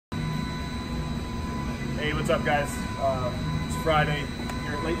Hey, what's up, guys? It's Friday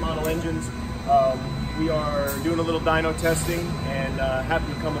here at Late Model Engines. We are doing a little dyno testing and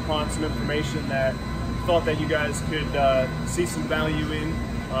happened to come upon some information that thought that you guys could see some value in,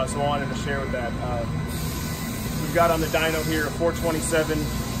 so I wanted to share with that. We've got on the dyno here a 427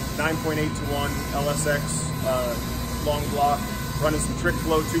 9.8 to 1 LSX long block, running some trick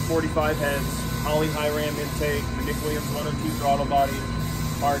flow 245 heads, Holley high ram intake, the Nick Williams 102 throttle body,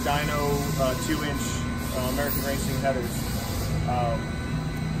 our dyno 2-inch American Racing headers.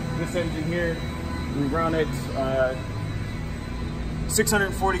 This engine here, we run it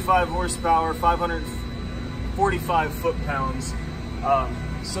 645 horsepower, 545 foot-pounds.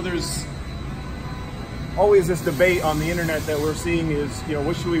 So there's always this debate on the internet that we're seeing is, you know,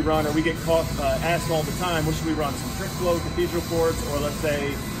 what should we run? Or we get asked all the time, what should we run? Some trick flow Cathedral ports, or let's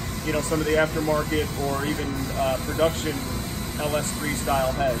say, you know, some of the aftermarket or even production LS3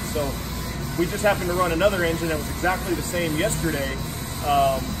 style heads. So we just happened to run another engine that was exactly the same yesterday,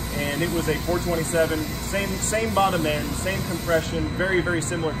 and it was a 427, same bottom end, same compression, very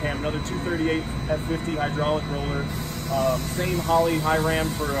similar cam, another 238 F50 hydraulic roller, same Holley high ram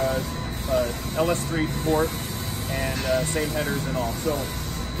for LS3 port, and same headers and all. So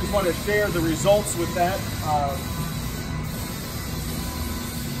just want to share the results with that.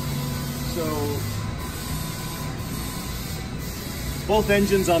 So both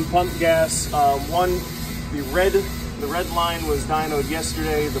engines on pump gas. The red line was dynoed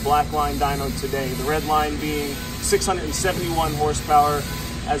yesterday, the black line dynoed today. The red line being 671 horsepower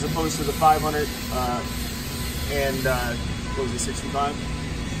as opposed to the 500 what was it, 65?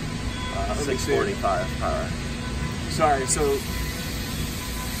 645 power. Sorry, so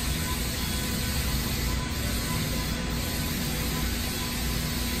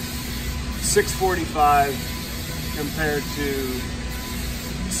 .645 compared to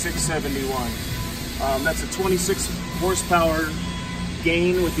 671. That's a 26 horsepower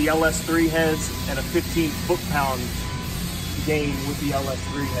gain with the LS3 heads and a 15 foot-pound gain with the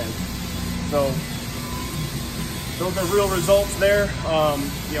LS3 heads. So those are real results there.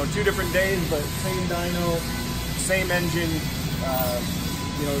 You know, 2 different days, but same dyno, same engine.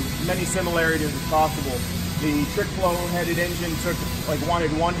 You know, many similarities as possible. The trick flow headed engine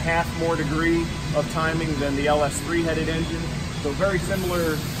wanted 1/2 more degree of timing than the LS3 headed engine. So very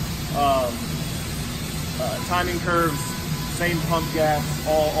similar timing curves, same pump gas,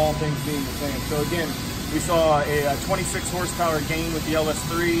 all things being the same. So again, we saw a 26 horsepower gain with the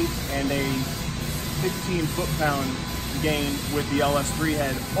LS3 and a 15 foot-pound gain with the LS3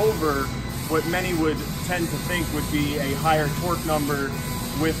 head over what many would tend to think would be a higher torque number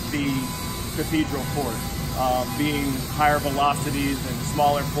with the Cathedral port, being higher velocities and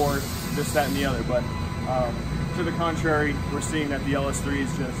smaller port, this, that, and the other. But to the contrary, we're seeing that the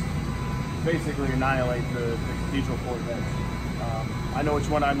LS3s just basically annihilate the Cathedral port heads. I know which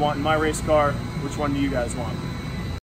one I'd want in my race car. Which one do you guys want?